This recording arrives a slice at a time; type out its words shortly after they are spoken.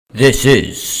This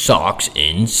is Sox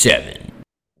in 7.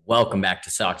 Welcome back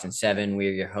to Sox and Seven.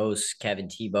 We're your hosts, Kevin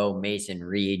Tebow, Mason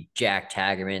Reed, Jack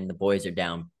Tagerman. The boys are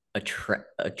down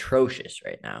atrocious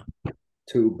right now.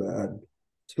 Too bad.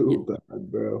 Too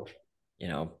bad, bro.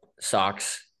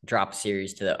 Sox drop a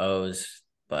series to the O's,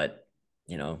 but,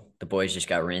 the boys just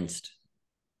got rinsed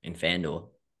in FanDuel.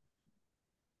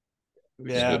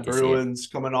 Yeah, Bruins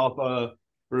coming off a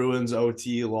Bruins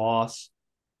OT loss,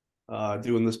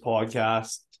 doing this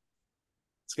podcast.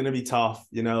 It's gonna be tough,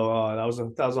 that was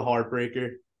a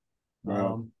heartbreaker.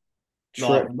 Bro.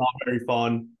 Not very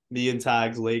fun. Me and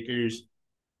Tags Lakers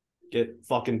get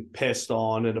fucking pissed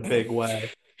on in a big way.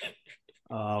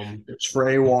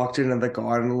 Trey walked into the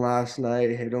Garden last night,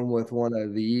 hit him with one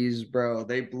of these, bro.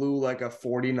 They blew like a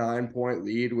 49-point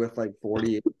lead with like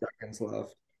 48 seconds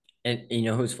left. And you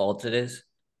know whose fault it is?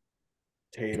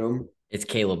 Tatum. It's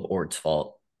Caleb Ort's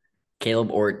fault.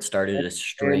 Caleb Ort started a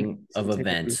string of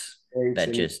events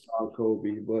that just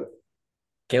Kobe, but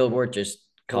Caleb Ort just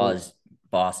caused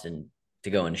Boston to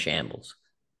go into shambles.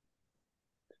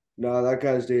 No, that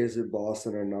guy's days in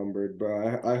Boston are numbered,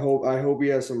 bro. I hope he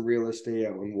has some real estate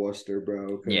out in Worcester,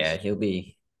 bro. Yeah, he'll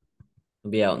be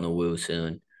out in the woo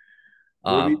soon.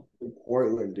 Maybe in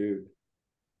Portland, dude.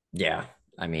 Yeah,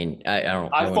 I mean, I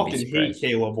don't. I fucking hate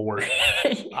Caleb Ort.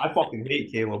 I fucking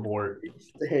hate Caleb Ort.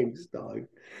 Thanks, dog.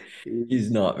 He's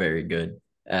not very good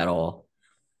at all.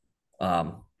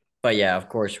 But yeah, of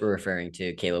course, we're referring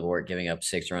to Caleb Ort giving up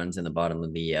 6 runs in the bottom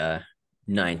of the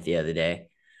ninth the other day.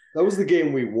 That was the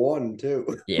game we won too.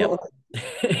 Yep.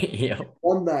 Yep.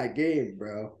 Won that game,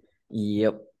 bro.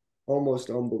 Yep. Almost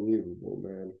unbelievable,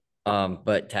 man.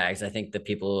 But Tags, I think the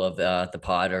people of the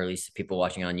pod, or at least the people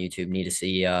watching on YouTube, need to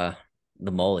see the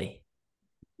Mully.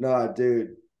 Nah,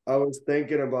 dude. I was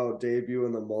thinking about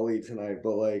debuting the Mully tonight,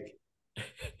 but like,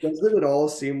 doesn't it all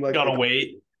seem like gotta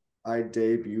wait? I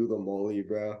debut the Mully,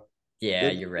 bro.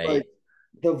 Yeah, you're right. Like,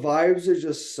 the vibes are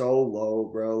just so low,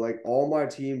 bro. Like, all my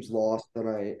teams lost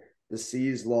tonight. The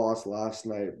C's lost last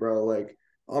night, bro. Like,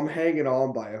 I'm hanging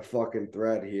on by a fucking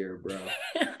thread here, bro.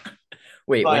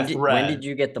 Wait, when did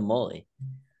you get the Mully?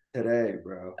 Today,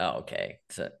 bro. Oh, okay.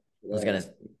 So I was gonna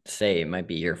say it might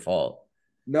be your fault.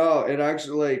 No, it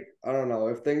actually, like, I don't know.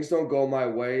 If things don't go my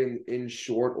way in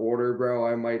short order, bro,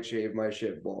 I might shave my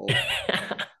shit bald.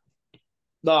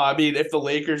 No, I mean, if the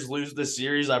Lakers lose this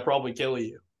series, I probably kill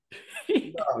you.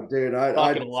 No, dude,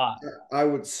 I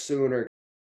would sooner.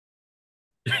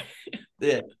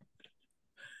 Yeah.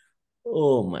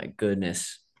 Oh my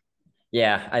goodness.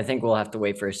 Yeah, I think we'll have to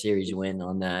wait for a series win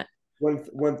on that.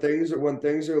 When things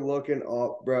are looking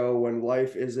up, bro, when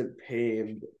life isn't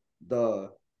pain, the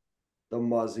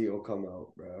muzzy will come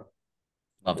out, bro.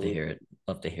 Love to hear it.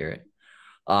 Love to hear it.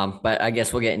 But I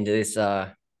guess we'll get into this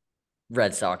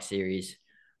Red Sox series.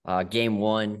 Game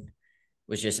 1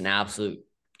 was just an absolute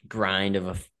grind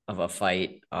of a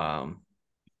fight.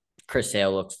 Chris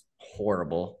Sale looks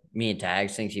horrible. Me and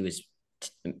Tags thinks he was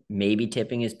maybe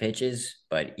tipping his pitches,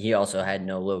 but he also had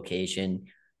no location.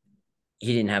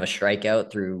 He didn't have a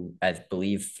strikeout through, I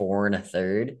believe, 4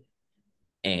 1/3,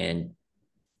 and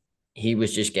he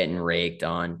was just getting raked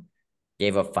on.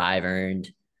 Gave up 5 earned.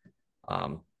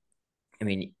 I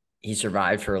mean, he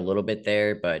survived for a little bit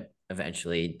there, but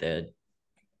eventually the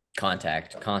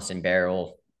constant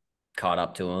barrel caught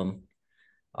up to him.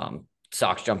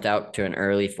 Sox jumped out to an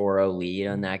early 4-0 lead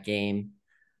on that game.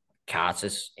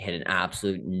 Casas hit an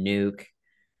absolute nuke.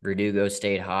 Verdugo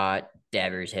stayed hot.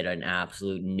 Devers hit an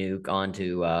absolute nuke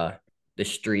onto the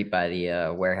street by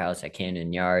the warehouse at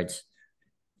Camden Yards.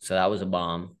 So that was a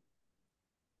bomb.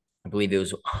 I believe it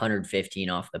was 115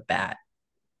 off the bat.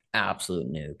 Absolute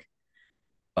nuke.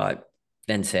 But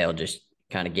then Sale just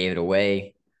kind of gave it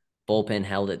away. Bullpen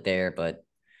held it there, but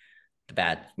the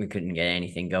bat, we couldn't get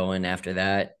anything going after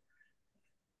that.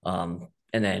 And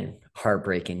then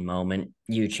heartbreaking moment.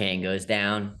 Yu Chang goes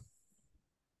down,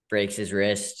 breaks his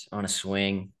wrist on a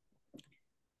swing,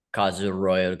 causes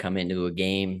Arroyo to come into a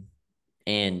game,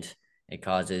 and it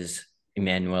causes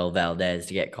Emmanuel Valdez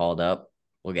to get called up.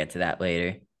 We'll get to that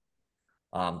later.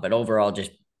 But overall,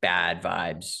 just bad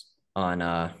vibes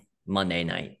on Monday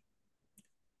night.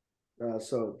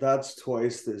 So that's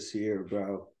twice this year,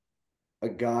 bro. A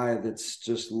guy that's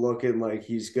just looking like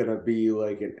he's gonna be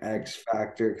like an X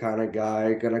factor kind of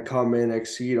guy, gonna come in,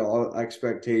 exceed all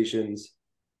expectations,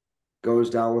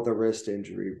 goes down with a wrist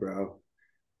injury, bro.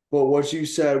 But what you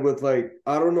said with, like,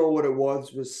 I don't know what it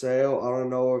was with Sale. I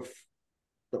don't know if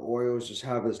the Orioles just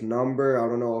have his number. I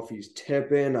don't know if he's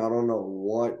tipping. I don't know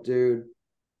what, dude.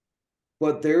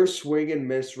 But their swing and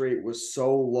miss rate was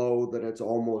so low that it's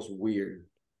almost weird.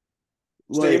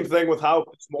 Same thing with how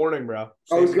this morning, bro.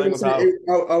 I was Same gonna thing say,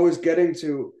 about I was getting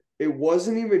to it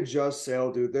wasn't even just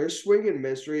Sale, dude. Their swing and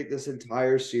miss rate this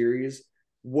entire series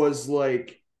was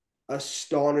like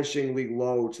astonishingly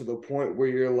low to the point where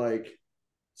you're like,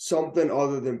 something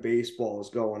other than baseball is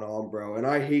going on, bro. And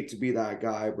I hate to be that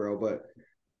guy, bro, but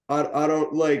I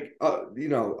don't like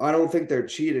I don't think they're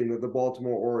cheating with the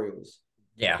Baltimore Orioles.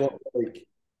 Yeah. But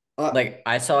Like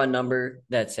I saw a number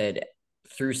that said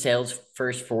through Sale's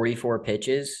first 44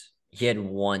 pitches, he had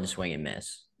one swing and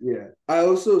miss. yeah. I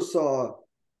also saw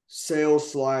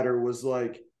Sale's slider was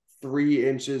like 3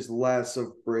 inches less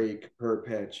of break per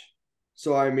pitch.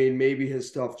 So I mean, maybe his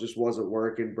stuff just wasn't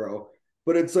working, bro.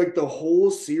 But it's like the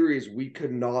whole series, we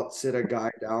could not sit a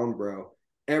guy down, bro.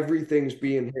 Everything's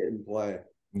being hit and play.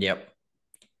 Yep.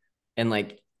 And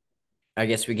like, I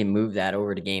guess we can move that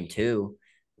over to game 2,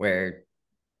 where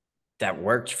that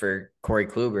worked for Corey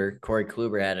Kluber. Corey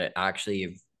Kluber had actually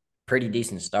a pretty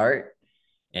decent start.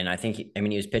 And I think, he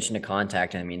was pitching to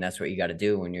contact. I mean, that's what you got to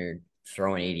do when you're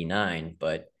throwing 89.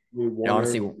 But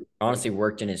it honestly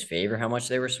worked in his favor how much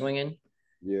they were swinging,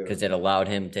 yeah, because it allowed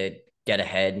him to get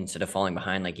ahead instead of falling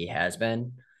behind like he has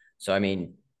been. So, I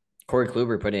mean, Corey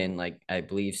Kluber put in, like, I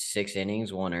believe 6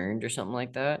 innings, 1 earned or something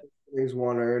like that. He's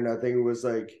 1 earned. I think it was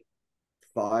like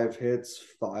 5 hits,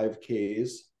 5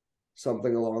 Ks,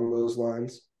 something along those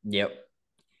lines. Yep.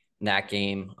 In that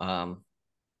game,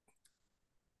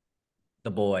 the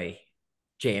boy,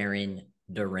 Jarren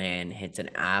Duran, hits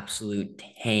an absolute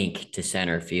tank to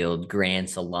center field. Grand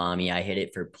salami. I hit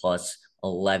it for plus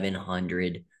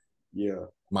 1,100. Yeah.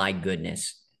 My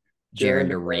goodness. Jarren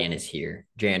Duran is here.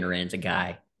 Jarren Duran's a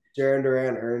guy. Jarren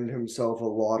Duran earned himself a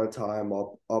lot of time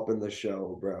up in the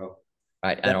show, bro.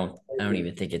 I don't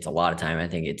even think it's a lot of time. I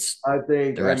think it's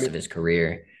the rest of his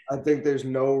career. I think there's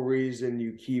no reason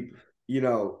you keep,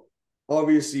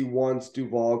 obviously once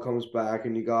Duvall comes back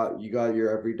and you got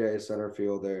your everyday center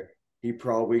fielder, he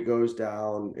probably goes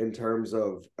down in terms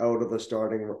of out of the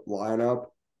starting lineup,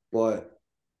 but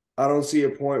I don't see a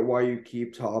point why you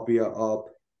keep Tapia up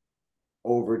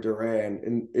over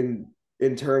Duran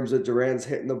in terms of Duran's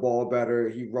hitting the ball better.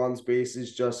 He runs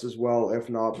bases just as well, if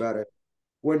not better.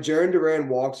 When Jarren Duran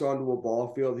walks onto a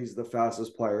ball field, he's the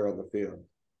fastest player on the field.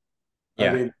 Yeah.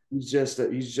 I mean, he's just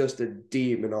a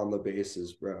demon on the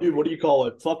bases, bro. Dude, what do you call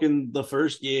it? Fucking the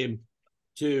first game,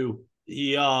 too.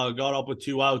 He got up with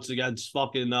 2 outs against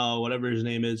fucking whatever his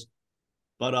name is.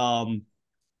 But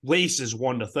Laces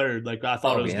won the third. Like, I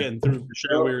thought it was getting through for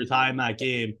sure. We were tying that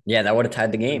game. Yeah, that would have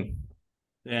tied the game.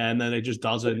 Yeah, and then it just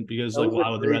doesn't, because like, why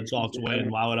would the Red Sox win?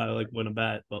 Why would I like win a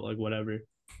bet? But like, whatever.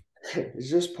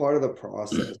 It's just part of the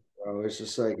process, bro. It's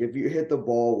just like if you hit the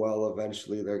ball well,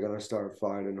 eventually they're gonna start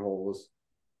finding holes.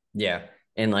 Yeah.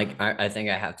 And like I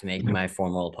think I have to make my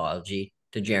formal apology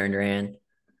to Jarren Duran.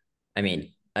 I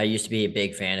mean, I used to be a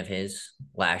big fan of his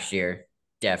last year.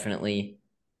 Definitely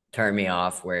turned me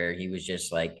off where he was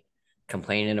just like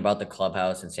complaining about the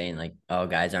clubhouse and saying like, oh,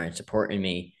 guys aren't supporting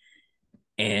me.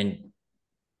 And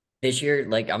this year,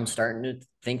 like, I'm starting to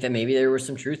think that maybe there was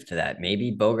some truth to that.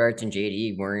 Maybe Bogaerts and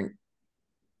JD weren't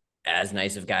as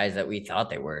nice of guys that we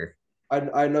thought they were.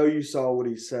 I know you saw what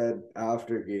he said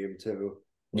after game 2.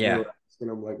 Yeah. And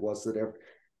I'm like, what's the difference?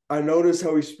 I noticed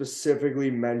how he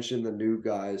specifically mentioned the new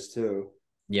guys too.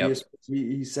 Yep.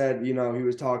 He said, he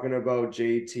was talking about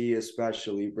JT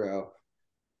especially, bro.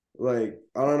 Like,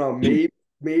 I don't know,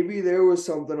 maybe there was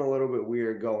something a little bit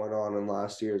weird going on in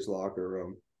last year's locker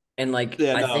room. And like,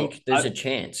 I think there's a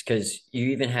chance, because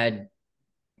you even had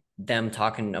them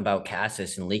talking about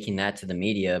Cassis and leaking that to the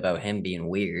media about him being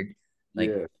weird.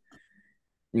 Like,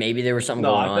 maybe there was something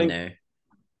going on there.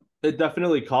 It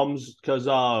definitely comes because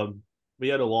we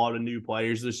had a lot of new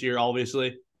players this year, obviously.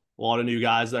 A lot of new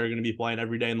guys that are going to be playing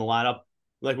every day in the lineup.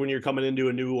 Like, when you're coming into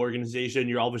a new organization,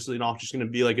 you're obviously not just going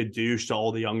to be like a douche to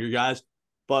all the younger guys.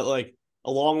 But like,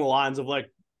 along the lines of like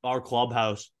our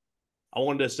clubhouse, I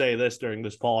wanted to say this during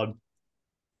this pod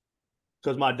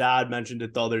because my dad mentioned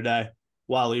it the other day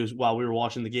while we were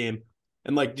watching the game.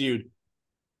 And like, dude,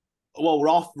 well,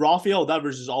 Rafael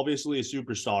Devers is obviously a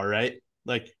superstar, right?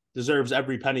 Like, deserves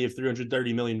every penny of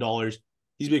 $330 million.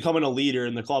 He's becoming a leader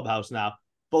in the clubhouse now.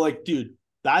 But like, dude,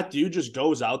 that dude just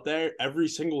goes out there every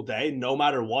single day, no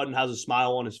matter what, and has a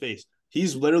smile on his face.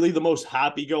 He's literally the most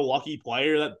happy-go-lucky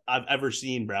player that I've ever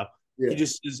seen, bro. Yeah. He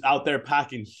just is out there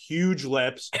packing huge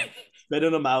lips,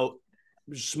 spitting them out,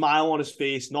 smile on his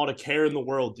face, not a care in the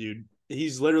world, dude.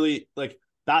 He's literally like,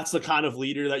 that's the kind of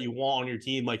leader that you want on your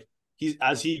team. Like,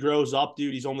 as he grows up,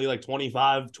 dude, he's only like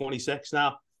 25, 26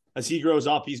 now. As he grows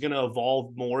up, he's going to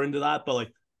evolve more into that. But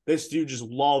like, this dude just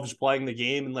loves playing the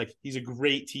game, and like, he's a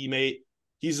great teammate.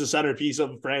 He's the centerpiece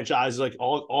of the franchise. Like,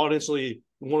 honestly,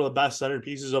 one of the best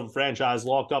centerpieces of a franchise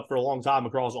locked up for a long time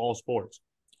across all sports.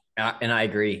 And I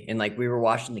agree. And like we were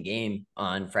watching the game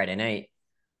on Friday night,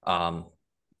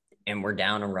 and we're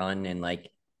down a run, and like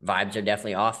vibes are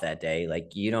definitely off that day.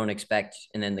 Like you don't expect,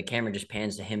 and then the camera just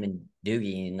pans to him and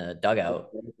Doogie in the dugout,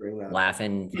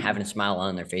 laughing, having a smile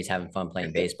on their face, having fun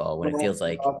playing baseball. When it feels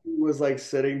like he was like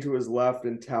sitting to his left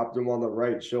and tapped him on the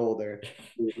right shoulder.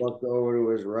 He looked over to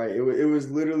his right. It was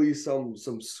literally some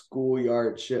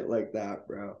schoolyard shit like that,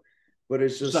 bro. But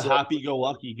it's Just just a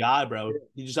happy-go-lucky guy, bro.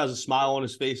 He just has a smile on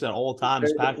his face at all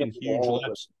times, packing huge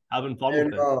lips, having fun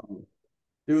with it.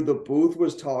 Dude, the booth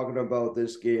was talking about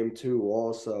this game too.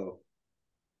 Also,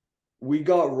 we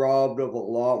got robbed of a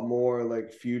lot more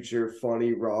like future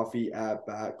funny Rafi at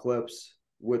bat clips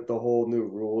with the whole new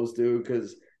rules, dude.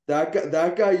 Because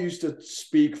that guy used to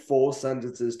speak full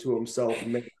sentences to himself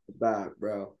and make the bat,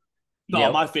 bro. No,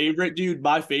 Yep. my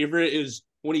favorite is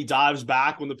when he dives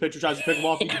back, when the pitcher tries to pick him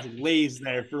off, he just lays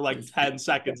there for like 10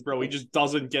 seconds, bro. He just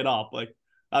doesn't get up. Like,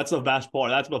 that's the best part.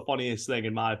 That's the funniest thing,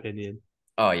 in my opinion.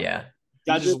 oh yeah.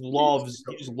 Guy just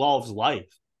loves life.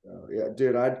 Oh, yeah,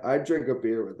 dude, I'd drink a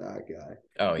beer with that guy.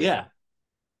 Oh yeah. Yeah.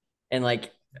 And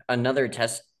like another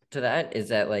test to that is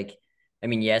that like, I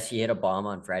mean, yes, he hit a bomb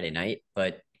on Friday night,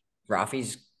 but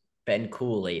Rafi's been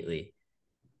cool lately.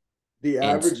 The And-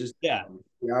 average is Yeah. down.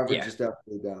 The average Yeah. is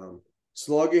definitely down.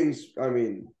 Slugging's, I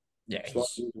mean, Yeah,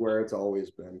 slugging's where it's always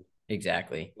been.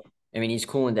 exactly. I mean, he's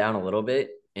cooling down a little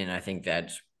bit, and I think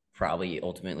that's probably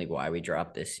ultimately why we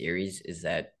dropped this series is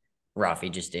that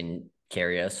Rafi just didn't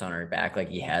carry us on our back like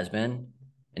he has been,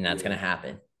 and that's going to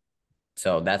happen.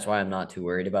 So that's why I'm not too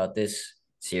worried about this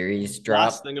series drop.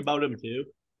 Last thing about him too,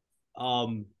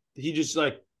 he just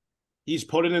like he's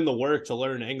putting in the work to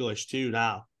learn English too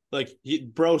now. Like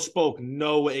bro spoke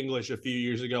no English a few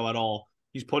years ago at all.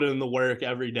 He's putting in the work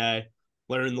every day,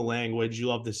 learning the language. You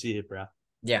love to see it, bro.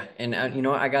 Yeah, and you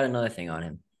know what? I got another thing on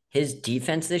him. His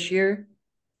defense this year,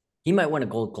 he might win a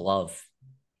Gold Glove.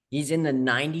 He's in the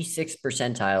 96th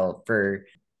percentile for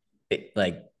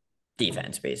like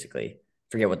defense, basically.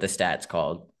 Forget what the stats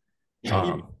called.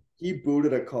 He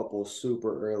booted a couple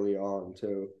super early on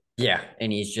too. Yeah,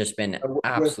 and he's just been And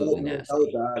absolutely without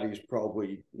nasty. that, he's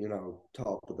probably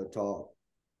top of the top.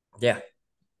 Yeah,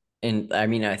 and I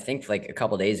mean, I think like a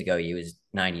couple days ago he was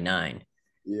 99,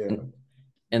 Yeah,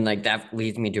 and like that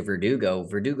leads me to Verdugo.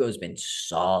 Verdugo's been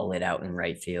solid out in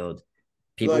right field.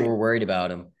 People Like- were worried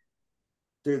about him.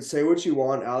 dude. Say what you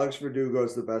want. Alex Verdugo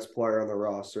is the best player on the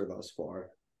roster thus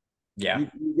far. Yeah,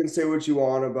 You can say what you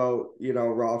want about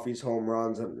Rafi's home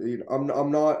runs. And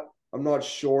I'm not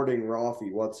shorting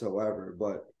Rafi whatsoever,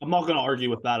 but I'm not gonna argue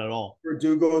with that at all.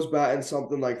 Verdugo's batting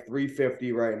something like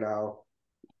 350 right now.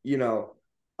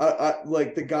 I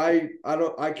like the guy.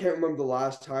 I can't remember the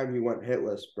last time he went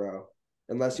hitless, bro.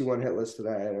 Unless he went hitless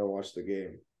today, I didn't watch the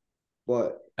game.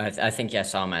 But I think I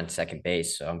saw him on second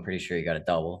base, so I'm pretty sure he got a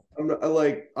double. I'm not,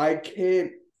 like I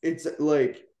can't. It's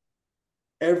like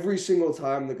every single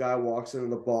time the guy walks into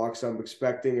the box, I'm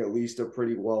expecting at least a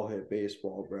pretty well hit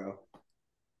baseball, bro.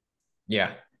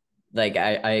 Yeah, like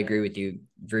I agree with you.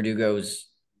 Verdugo's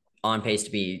on pace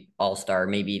to be all-star,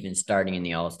 maybe even starting in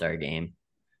the all-star game.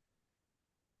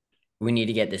 We need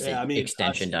to get this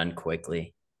extension done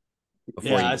quickly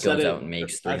before he goes out and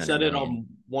makes 300 I said it million. on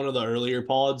one of the earlier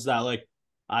pods that like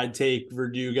I'd take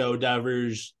Verdugo,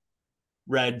 Devers,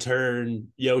 Red Turn,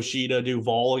 Yoshida,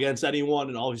 Duvall against anyone,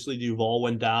 and obviously Duvall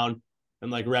went down, and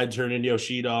like Red Turn and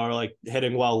Yoshida are like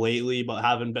hitting well lately, but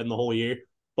haven't been the whole year.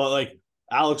 But like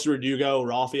Alex Verdugo,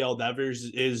 Rafael Devers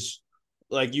is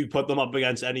like you put them up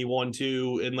against anyone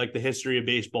too in like the history of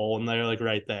baseball, and they're like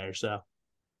right there. So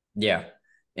Yeah,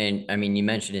 and I mean you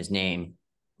mentioned his name,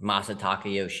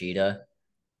 Masataka Yoshida,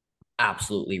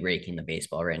 absolutely raking the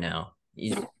baseball right now.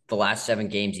 He's the last 7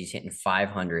 games he's hitting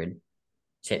 500.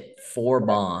 He's hit 4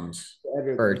 bombs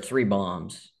or 3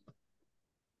 bombs.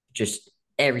 Just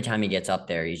every time he gets up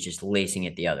there, he's just lacing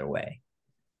it the other way.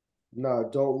 No,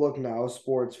 don't look now,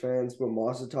 sports fans, but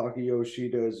Masataka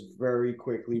Yoshida is very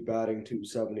quickly batting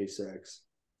 276.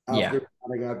 After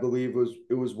batting, I believe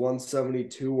it was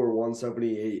 172 or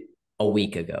 178. A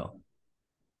week ago.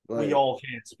 Like, we all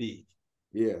can't speak.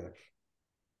 Yeah.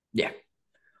 Yeah.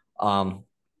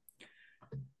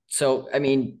 So I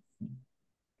mean,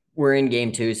 we're in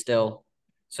game 2 still.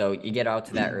 So you get out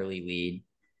to that early lead,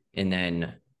 and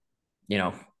then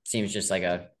seems just like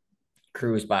a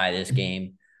cruise by this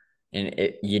game.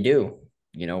 And you do.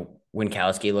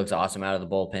 Winkowski looks awesome out of the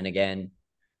bullpen again,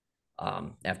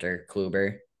 after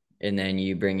Kluber. And then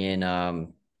you bring in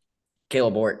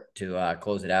Caleb Bort to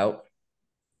close it out.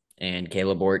 And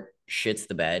Caleb Bort shits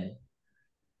the bed.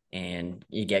 And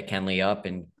you get Kenley up,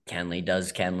 and Kenley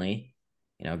does Kenley.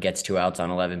 Gets 2 outs on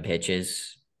 11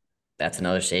 pitches. That's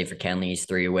another save for Kenley. He's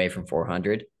 3 away from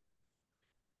 400.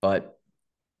 But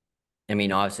I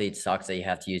mean, obviously, it sucks that you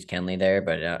have to use Kenley there,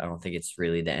 but I don't think it's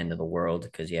really the end of the world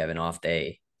because you have an off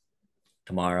day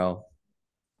tomorrow.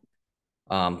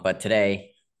 But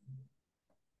today,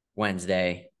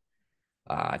 Wednesday,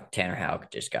 Tanner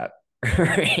Houck just got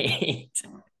raked.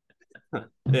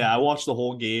 Yeah, I watched the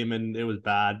whole game and it was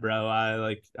bad,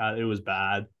 bro. It was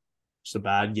bad. Just a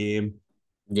bad game.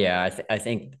 Yeah, I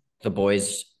think the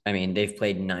boys, I mean, they've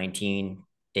played 19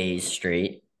 days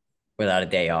straight without a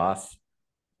day off,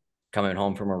 coming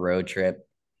home from a road trip.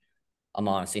 I'm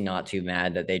honestly not too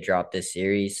mad that they dropped this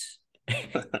series.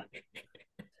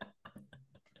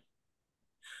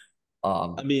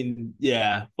 I mean,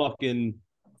 yeah, fucking.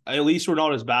 At least we're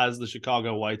not as bad as the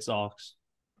Chicago White Sox.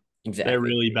 Exactly. They're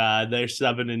really bad. They're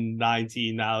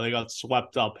 7-19 now. They got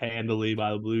swept up handily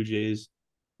by the Blue Jays.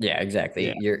 Yeah, exactly.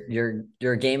 Yeah.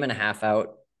 You're a game and a half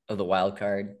out of the wild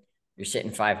card. You're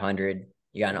sitting 500.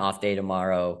 You got an off day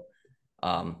tomorrow.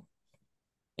 And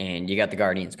you got the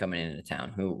Guardians coming into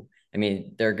town who, I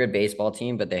mean, they're a good baseball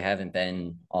team, but they haven't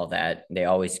been all that. They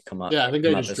always come up. Yeah, I think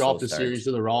they just dropped the starts. series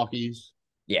to the Rockies.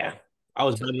 Yeah. I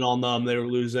was betting on them. They were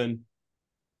losing.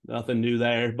 Nothing new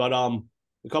there. But a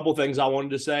couple things I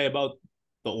wanted to say about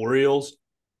the Orioles.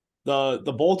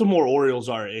 The Baltimore Orioles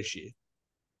are an issue.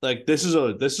 Like this is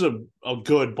a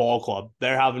good ball club.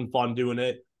 They're having fun doing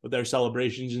it with their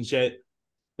celebrations and shit.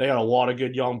 They got a lot of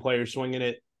good young players swinging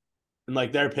it. And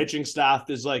like their pitching staff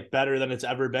is like better than it's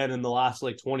ever been in the last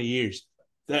like 20 years.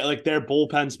 Their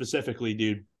bullpen specifically,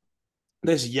 dude.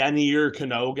 This Yennier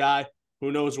Cano guy,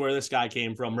 who knows where this guy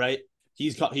came from, right?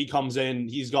 He comes in,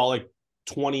 he's got like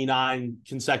 29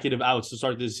 consecutive outs to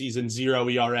start this season, 0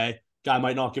 ERA. Guy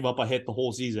might not give up a hit the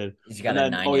whole season. He's got a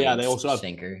 9 they also have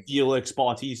sinker. Felix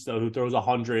Bautista, who throws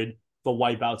 100, the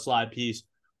wipeout slide piece.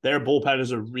 Their bullpen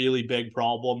is a really big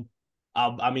problem.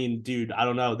 I mean, dude, I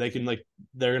don't know. They're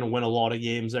gonna win a lot of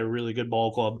games. They're a really good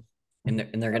ball club. And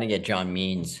they're gonna get John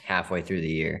Means halfway through the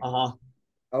year.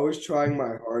 I was trying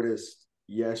my hardest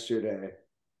yesterday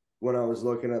when I was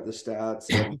looking at the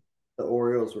stats and the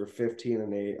Orioles were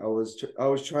 15-8. I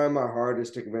was trying my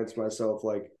hardest to convince myself,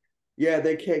 like, yeah,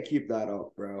 they can't keep that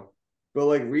up, bro. But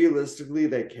like realistically,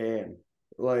 they can.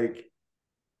 Like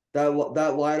that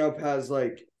lineup has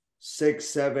like 6,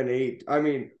 7, 8. I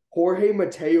mean, Jorge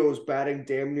Mateo's batting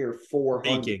damn near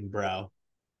 400. Speaking, bro.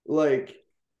 Like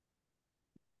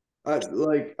I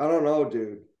don't know,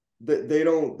 dude. They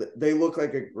look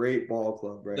like a great ball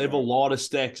club right They have now. a lot of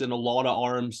sticks and a lot of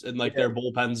arms, and like their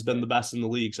bullpen's been the best in the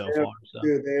league so far. So.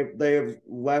 Dude, they have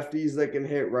lefties that can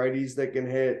hit, righties that can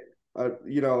hit. At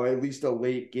least a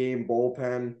late game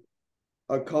bullpen.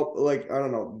 A couple, like I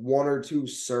don't know, 1 or 2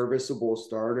 serviceable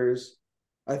starters.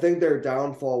 I think their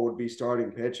downfall would be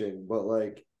starting pitching, but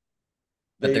like.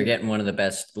 But they're getting one of the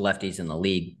best lefties in the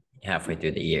league halfway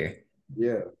through the year.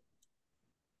 Yeah.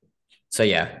 So,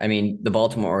 yeah, I mean, the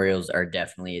Baltimore Orioles are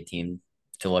definitely a team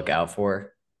to look out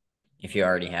for. If you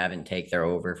already haven't, take their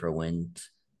over for wins.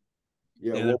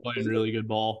 Yeah, they're playing really good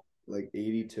ball. Like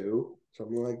 82,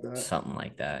 something like that. Something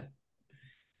like that.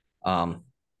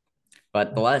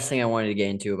 But the last thing I wanted to get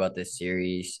into about this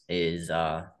series is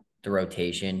the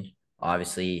rotation.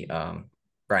 Obviously,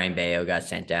 Brian Bayo got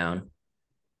sent down.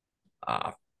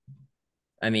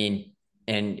 I mean,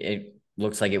 and it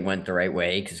looks like it went the right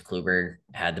way because Kluber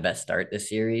had the best start this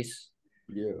series.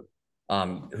 Yeah.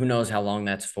 Who knows how long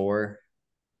that's for,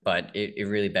 but it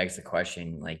really begs the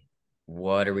question, like,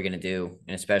 what are we going to do?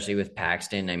 And especially with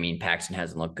Paxton. I mean, Paxton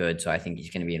hasn't looked good, so I think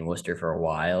he's going to be in Worcester for a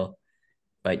while.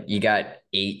 But you got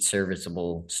 8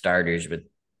 serviceable starters with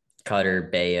Cutter,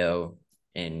 Bayo,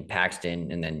 and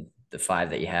Paxton, and then the 5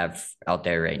 that you have out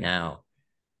there right now.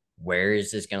 Where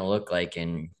is this going to look like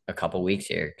in a couple weeks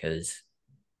here? Because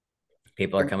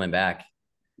people are coming back.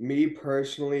 Me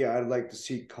personally, I'd like to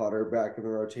see Cutter back in the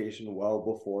rotation well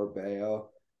before Bayo.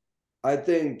 I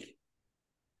think,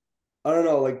 I don't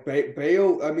know, like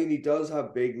Bayo, I mean, he does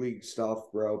have big league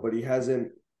stuff, bro, but he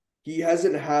hasn't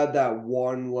had that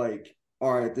one, like,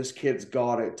 all right, this kid's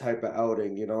got it type of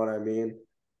outing. You know what I mean?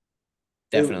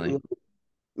 Definitely.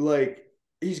 Like,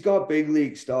 he's got big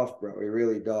league stuff, bro. He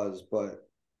really does. But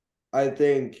I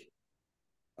think,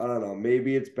 I don't know,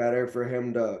 maybe it's better for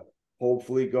him to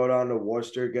hopefully go down to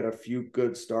Worcester, get a few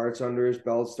good starts under his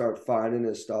belt, start finding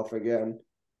his stuff again,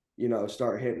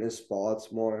 start hitting his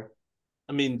spots more.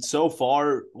 I mean, so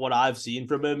far, what I've seen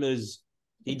from him is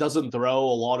he doesn't throw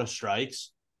a lot of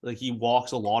strikes. Like, he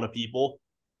walks a lot of people.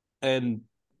 And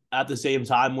at the same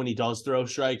time, when he does throw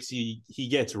strikes, he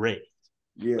gets raked.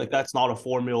 Yeah. Like, that's not a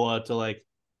formula to, like,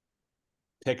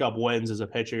 pick up wins as a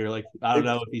pitcher. Like, I don't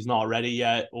know if he's not ready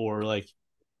yet, or like,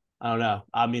 I don't know.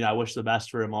 I mean, I wish the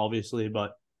best for him, obviously,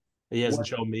 but he hasn't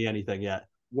shown me anything yet.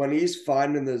 When he's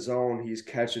finding the zone, he's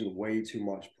catching way too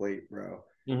much plate, bro.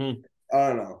 Mm-hmm. I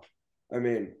don't know. I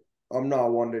mean, I'm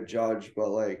not one to judge, but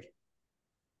like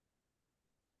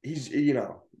he's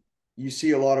you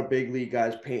see a lot of big league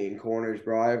guys painting corners,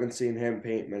 bro. I haven't seen him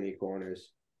paint many corners.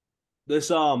 This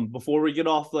before we get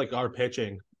off like our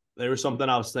pitching, there was something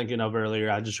I was thinking of earlier.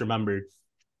 I just remembered.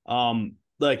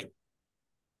 Like,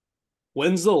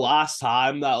 when's the last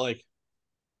time that like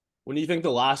when do you think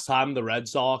the last time the Red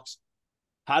Sox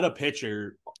had a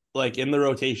pitcher like in the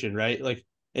rotation, right? Like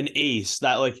an ace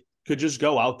that like could just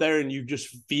go out there and you just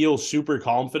feel super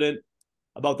confident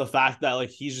about the fact that like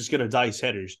he's just gonna dice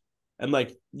hitters. And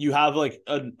like you have like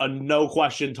a no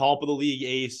question top of the league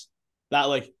ace that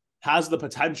like has the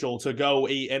potential to go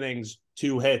 8 innings,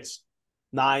 2 hits,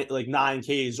 nine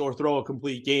Ks, or throw a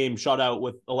complete game shutout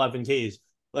with 11 Ks.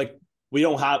 Like we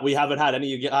haven't had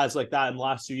any guys like that in the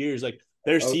last 2 years. Like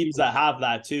there's teams that have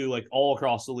that too, like all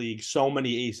across the league. So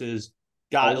many aces.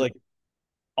 Guys like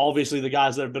obviously the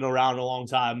guys that have been around a long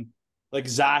time, like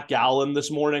Zach Gallen this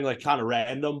morning, like kind of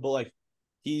random, but like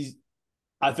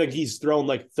I think he's thrown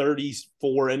like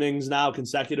 34 innings now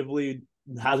consecutively,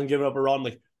 hasn't given up a run.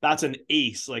 Like that's an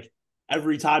ace. Like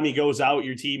every time he goes out,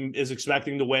 your team is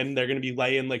expecting to win. They're going to be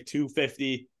laying like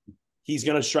 250. He's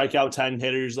going to strike out 10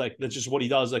 hitters. Like that's just what he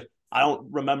does. Like I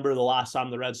don't remember the last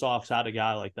time the Red Sox had a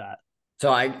guy like that.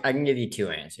 So I can give you two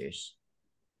answers.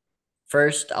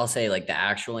 First, I'll say like the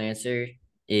actual answer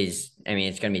is, I mean,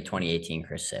 it's going to be 2018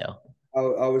 Chris Sale.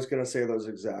 I was gonna say those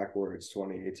exact words,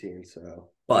 2018. So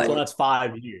that's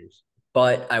 5 years.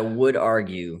 But I would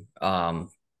argue,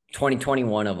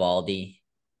 2021 Eovaldi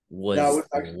was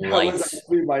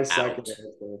actually my second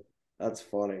answer. That's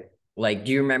funny. Like,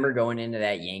 do you remember going into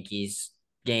that Yankees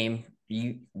game?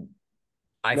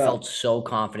 I felt so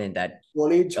confident that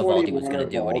Eovaldi was going to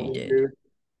do what he did. Dude,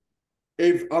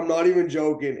 if I'm not even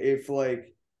joking,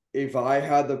 if I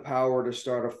had the power to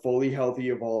start a fully healthy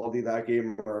Eovaldi that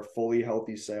game or a fully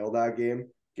healthy Sale that game,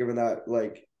 given that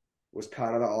like was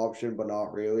kind of the option, but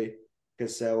not really,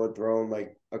 because Sale had thrown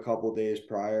like a couple days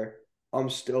prior, I'm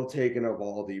still taking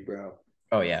Eovaldi, bro.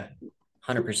 Oh yeah,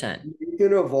 100%. Taking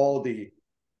Eovaldi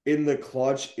in the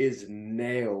clutch is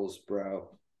nails, bro.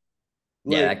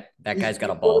 Like, yeah, that guy's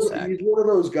got a ball sack. He's one of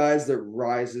those guys that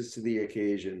rises to the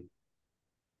occasion.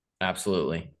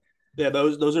 Absolutely. Yeah,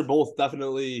 those are both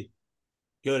definitely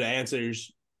good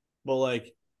answers. But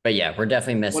yeah, we're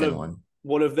definitely missing one.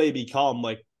 What if they become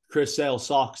like Chris Sale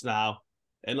sucks now,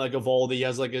 and like Eovaldi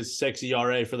has like a 6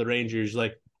 ERA for the Rangers?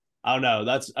 Like, I don't know.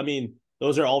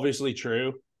 Those are obviously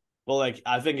true, but like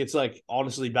I think it's like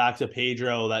honestly back to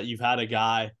Pedro that you've had a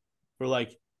guy for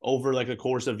like over like a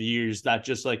course of years that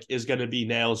just like is going to be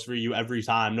nails for you every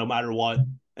time, no matter what,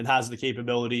 and has the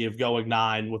capability of going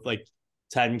 9 with like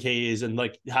 10 Ks and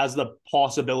like has the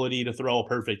possibility to throw a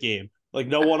perfect game. Like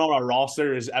no one on our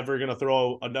roster is ever going to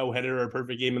throw a no-hitter or a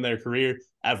perfect game in their career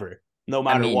ever, no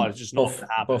matter what. It's just not going to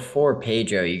happen. Before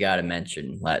Pedro, you got to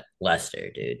mention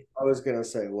Lester, dude. I was going to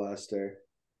say Lester.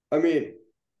 I mean,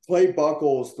 Clay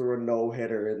Buchholz threw a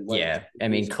no-hitter. Yeah, I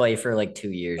mean, Clay for like 2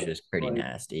 years was pretty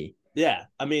nasty. Yeah,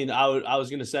 I mean, I was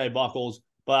going to say Buchholz,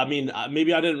 but I mean,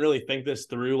 maybe I didn't really think this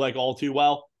through like all too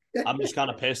well. I'm just kind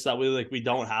of pissed that we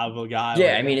don't have a guy.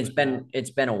 Yeah, I mean, it's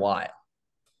been a while.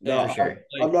 No, for sure.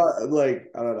 I'm not like,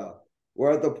 I don't know.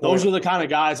 We're at the point. Those are the kind of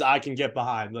guys I can get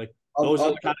behind. Like those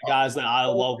are the kind of guys that I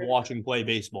love watching play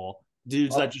baseball.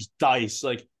 Dudes that just dice,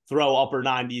 like throw upper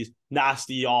 90s,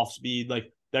 nasty off speed.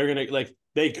 Like they're gonna like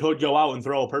they could go out and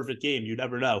throw a perfect game. You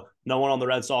never know. No one on the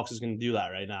Red Sox is gonna do that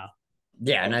right now.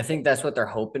 Yeah, and I think that's what they're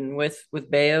hoping with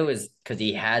Bayo is because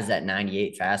he has that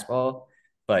 98 fastball,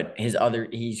 but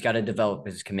he's got to develop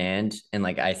his command, and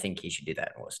like I think he should do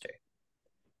that in Worcester.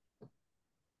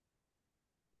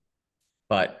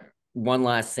 But one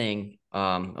last thing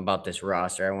about this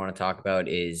roster I want to talk about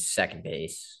is second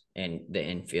base and the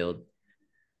infield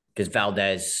because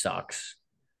Valdez sucks.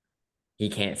 He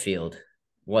can't field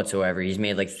whatsoever. He's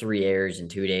made like 3 errors in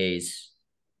 2 days,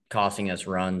 costing us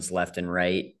runs left and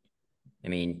right. I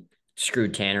mean,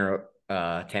 screwed Tanner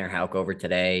Houck over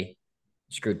today,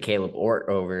 screwed Caleb Ort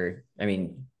over. I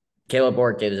mean, Caleb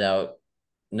Ort gives out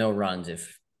no runs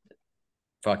if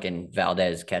fucking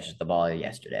Valdez catches the ball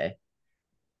yesterday.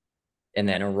 And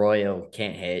then Arroyo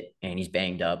can't hit, and he's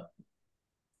banged up.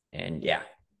 And, yeah,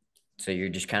 so you're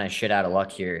just kind of shit out of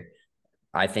luck here.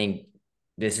 I think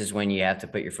this is when you have to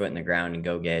put your foot in the ground and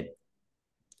go get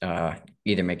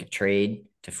either make a trade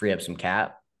to free up some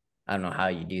cap. I don't know how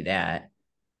you do that,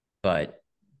 but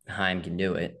Heim can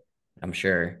do it. I'm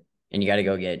sure. And you got to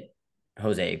go get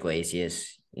Jose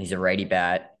Iglesias. He's a righty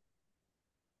bat.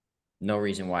 No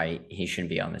reason why he shouldn't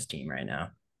be on this team right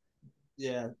now.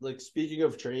 Yeah, like speaking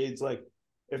of trades, like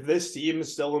if this team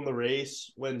is still in the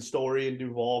race when Story and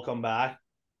Duvall come back,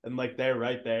 and like they're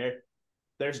right there,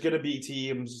 there's gonna be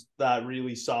teams that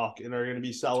really suck and are gonna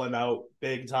be selling out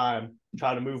big time,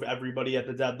 trying to move everybody at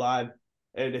the deadline.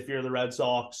 And if you're the Red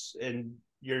Sox and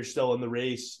you're still in the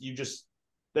race,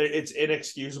 it's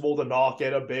inexcusable to not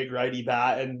get a big righty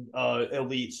bat and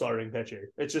elite starting pitcher.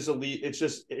 It's just elite. It's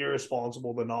just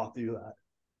irresponsible to not do that.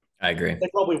 I agree. They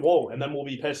probably won't, and then we'll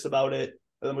be pissed about it,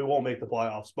 and then we won't make the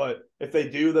playoffs. But if they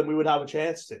do, then we would have a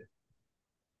chance to.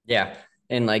 Yeah.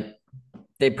 And like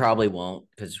they probably won't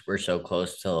because we're so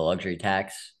close to the luxury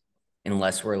tax.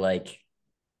 Unless we're like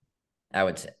I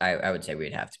would say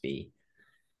we'd have to be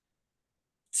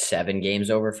 7 games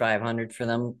over 500 for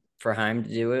them for Heim to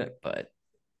do it, but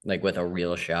like with a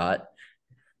real shot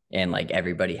and like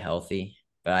everybody healthy.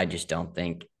 But I just don't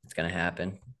think it's gonna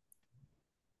happen.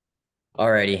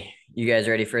 Alrighty. You guys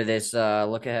ready for this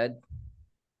look ahead?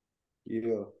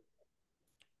 Yeah.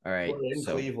 All right. We're in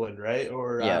So Cleveland, right?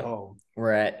 Or yeah, at home?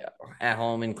 we're at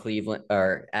home in Cleveland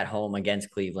or at home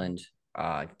against Cleveland.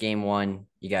 Game 1,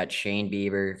 you got Shane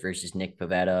Bieber versus Nick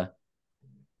Pivetta.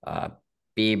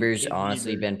 Bieber's Shane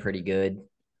honestly Bieber. been pretty good.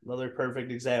 Another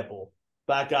perfect example.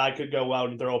 That guy could go out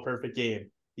and throw a perfect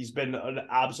game. He's been an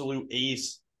absolute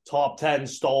ace, top 10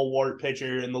 stalwart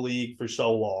pitcher in the league for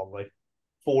so long, like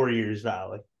 4 years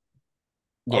now. Like, are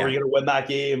we Yeah. going to win that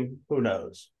game? Who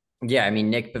knows? Yeah, I mean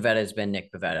Nick Pivetta has been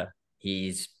Nick Pivetta.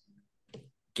 He's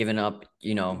given up,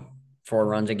 4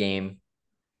 runs a game,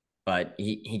 but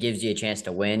he gives you a chance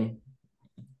to win.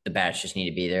 The bats just need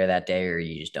to be there that day or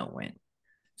you just don't win.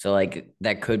 So like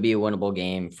that could be a winnable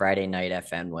game Friday night at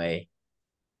Fenway.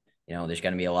 There's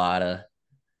going to be a lot of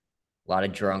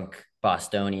drunk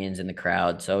Bostonians in the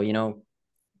crowd. So,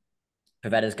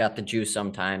 Pavetta's got the juice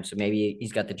sometimes. So maybe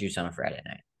he's got the juice on a Friday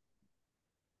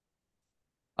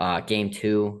night. Game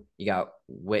 2, you got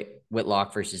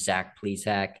Whitlock versus Zach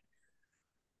Plesac.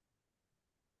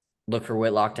 Look for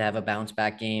Whitlock to have a bounce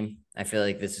back game. I feel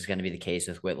like this is going to be the case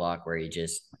with Whitlock where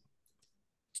he's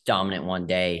dominant one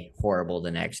day, horrible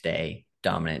the next day,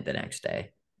 dominant the next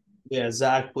day. Yeah,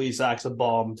 Zach Plesac's a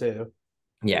bomb too.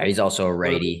 Yeah, he's also a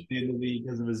righty. In the league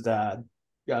because of his dad.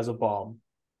 Guy's a bomb.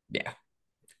 Yeah.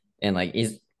 And like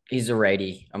he's a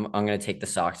righty. I'm gonna take the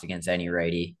Sox against any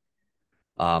righty.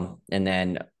 And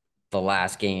then the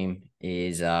last game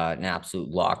is an absolute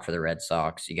lock for the Red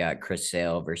Sox. You got Chris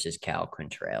Sale versus Cal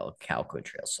Quantrill. Cal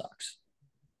Quantrill sucks.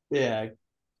 Yeah.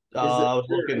 I was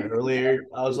looking earlier.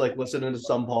 I was like listening to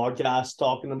some podcast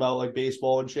talking about like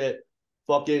baseball and shit.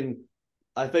 Fucking,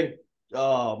 I think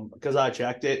because I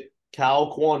checked it,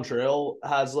 Cal Quantrill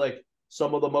has like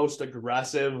some of the most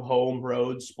aggressive home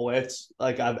road splits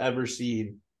like I've ever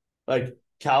seen. Like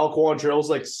Cal Quantrill's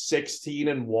like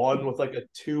 16-1 with like a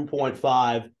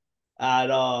 2.5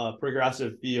 at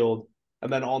Progressive Field,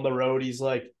 and then on the road he's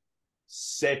like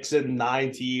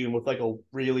 6-19 with like a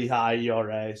really high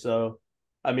ERA. So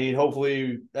I mean,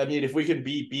 hopefully, if we can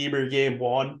beat Bieber game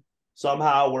 1,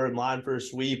 somehow we're in line for a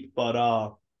sweep.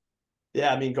 But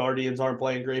yeah, Guardians aren't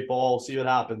playing great ball. See what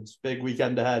happens. Big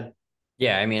weekend ahead.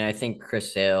 Yeah, I think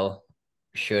Chris Sale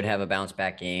should have a bounce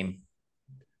back game.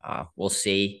 We'll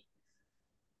see.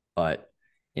 But,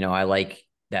 I like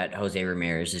that Jose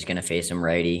Ramirez is going to face him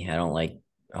righty. I don't like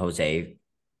Jose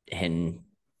hitting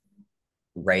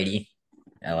righty.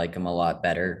 I like him a lot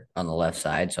better on the left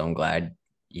side. So I'm glad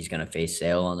he's going to face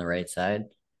Sale on the right side.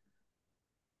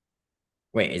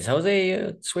 Wait, is Jose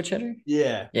a switch hitter?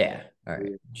 Yeah. Yeah. All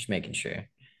right. Just making sure.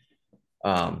 You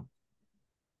ever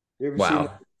seen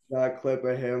Wow. that clip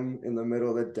of him in the middle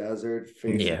of the desert?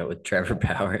 Yeah, with Trevor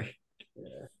Bauer.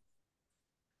 Yeah.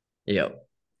 Yep.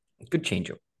 Good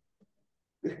changeup.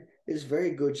 It's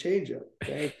very good changeup.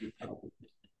 Thank you.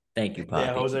 Thank you, Poppy.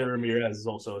 Yeah, Jose Ramirez is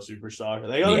also a superstar.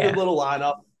 They got a Yeah. good little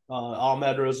lineup.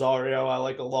 Ahmed Rosario, I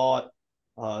like a lot.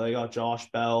 They got Josh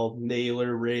Bell,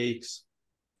 Naylor, Rakes.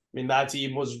 That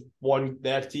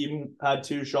team had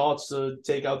 2 shots to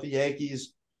take out the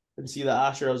Yankees and see the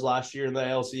Astros last year in the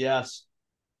ALCS.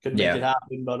 Couldn't make it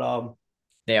happen, but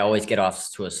they always get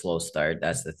off to a slow start.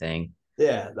 That's the thing.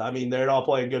 yeah, they're not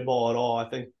playing good ball at all. I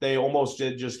think they almost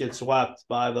did just get swept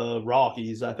by the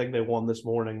Rockies. I think they won this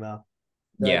morning though.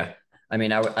 Yeah. I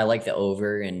like the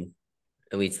over in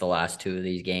at least the last 2 of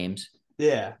these games.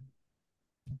 Yeah.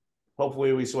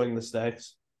 Hopefully we swing the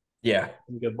sticks. Yeah.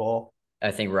 Good ball.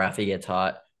 I think Rafi gets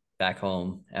hot back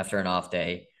home after an off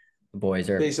day. The boys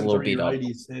are Facing a little 3 beat up.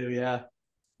 righties too, yeah.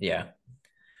 Yeah.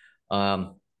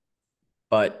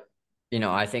 But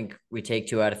I think we take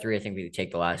 2 out of 3. I think we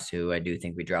take the last two. I do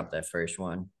think we dropped that first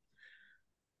one.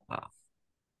 Uh,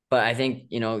 but I think,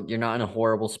 you're not in a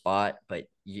horrible spot, but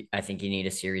I think you need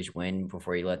a series win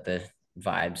before you let the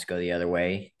vibes go the other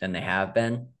way than they have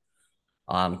been.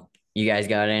 You guys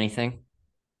got anything?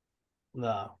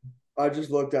 No. I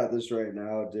just looked at this right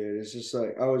now, dude. It's just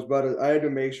like I had to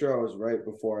make sure I was right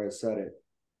before I said it.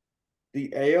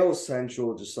 The AL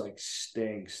Central just like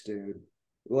stinks, dude.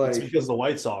 It's Like, because the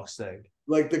White Sox thing.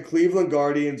 like the Cleveland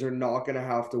Guardians are not gonna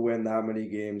have to win that many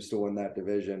games to win that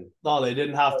division. No, they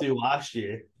didn't have to last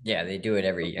year. Yeah, they do it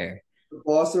every year. The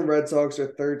Boston Red Sox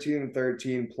are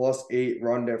 13-13 +8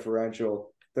 run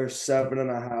differential. They're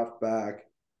 7.5 back.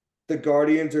 The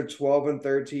Guardians are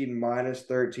 12-13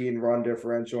 -13 run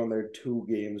differential, and they're 2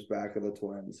 games back of the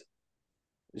Twins.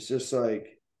 It's just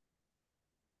like,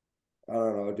 I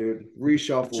don't know, dude.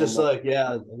 Reshuffle It's just them. like,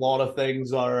 yeah, a lot of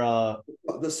things are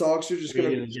The Sox are just going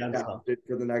to weighted be against them. adapted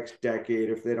for the next decade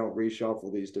if they don't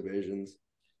reshuffle these divisions.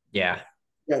 Yeah.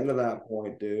 Getting to that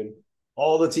point, dude.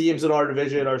 All the teams in our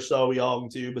division are so young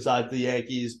too, besides the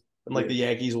Yankees. And like Yeah. the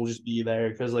Yankees will just be there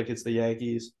because like it's the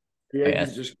Yankees. The yeah.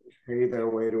 Yankees just pay their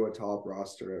way to a top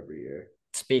roster every year.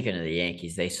 Speaking of the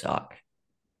Yankees, they suck.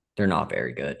 They're not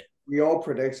very good. We all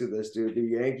predicted this, dude. The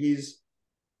Yankees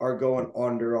are going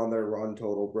under on their run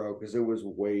total, bro, because it was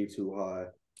way too high.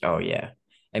 Oh, yeah.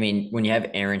 I mean, when you have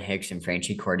Aaron Hicks and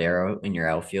Franchy Cordero in your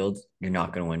outfield, you're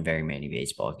not going to win very many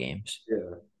baseball games.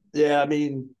 Yeah. Yeah, I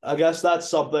mean, I guess that's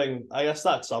something,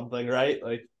 right?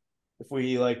 Like if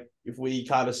we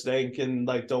kind of stink and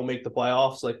like don't make the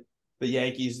playoffs, like the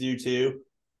Yankees do too,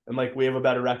 and like we have a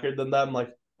better record than them, like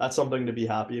that's something to be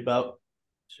happy about.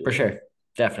 For sure.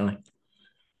 Definitely.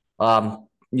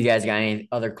 You guys got any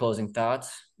other closing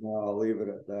thoughts? No, I'll leave it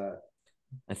at that.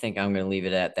 I think I'm going to leave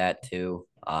it at that too.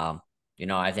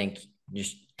 I think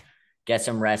just get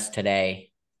some rest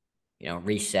today,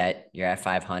 reset. You're at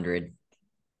 500.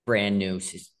 Brand new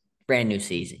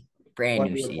season.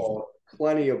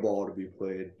 Plenty of ball to be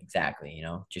played. Exactly.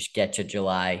 Just get to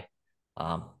July.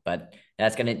 But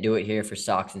that's going to do it here for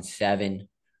Sox in 7. It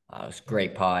was a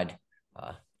great pod.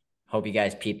 Hope you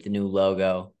guys peep the new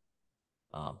logo.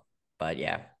 But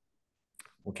yeah,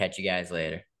 we'll catch you guys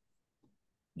later.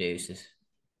 Deuces.